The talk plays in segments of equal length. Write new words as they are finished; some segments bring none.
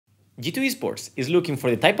G2 Esports is looking for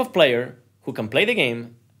the type of player who can play the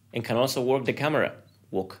game and can also work the camera.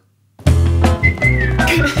 Walk.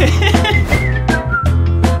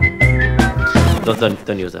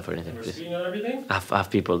 Don't use that for anything, please. I have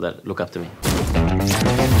people that look up to me.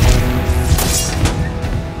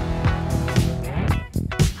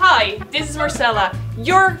 Hi, this is Marcella.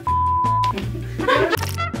 You're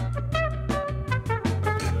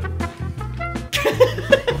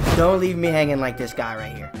Don't leave me hanging like this guy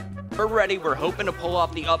right here. We're ready. We're hoping to pull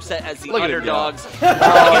off the upset as the underdogs. Get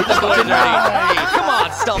the boys ready. Come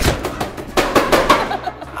on, stump.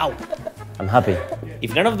 Ow. I'm happy.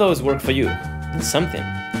 If none of those work for you, it's something.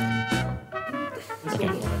 Okay.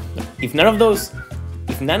 If none of those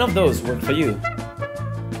work for you.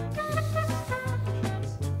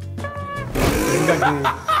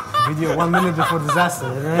 Video 1 minute before disaster.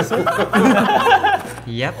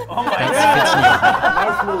 Yep. Oh my God.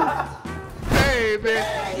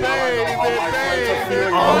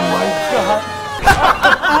 Oh my God.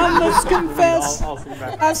 I must confess,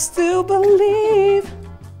 I still believe.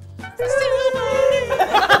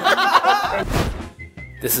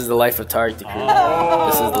 This is the life of Tarek the Crew.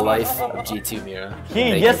 This is the life of G2 Mira.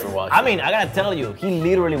 Thank you for watching. I mean, I gotta tell you, he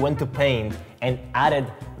literally went to paint and added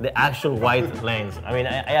the actual white lens. I mean,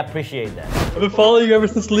 I appreciate that. I've been following you ever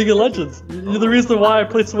since League of Legends. You're the reason why I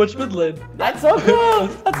play so much mid lane. That's so cool!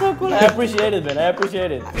 That's so cool. I appreciate it, man. I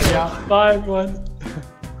appreciate it. Yeah. Bye, everyone.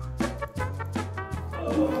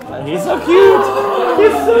 He's so cute!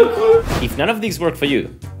 He's so cute! If none of these work for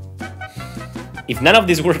you,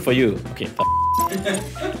 okay,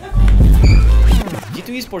 G2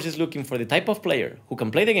 Esports is looking for the type of player who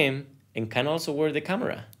can play the game and can also wear the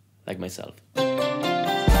camera, like myself.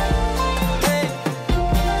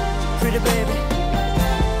 Pretty baby.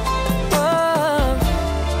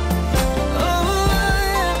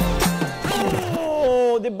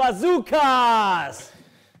 Oh, the bazookas!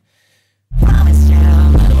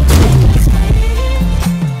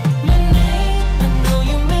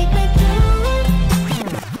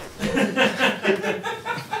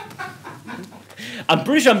 I'm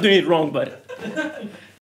pretty sure I'm doing it wrong, but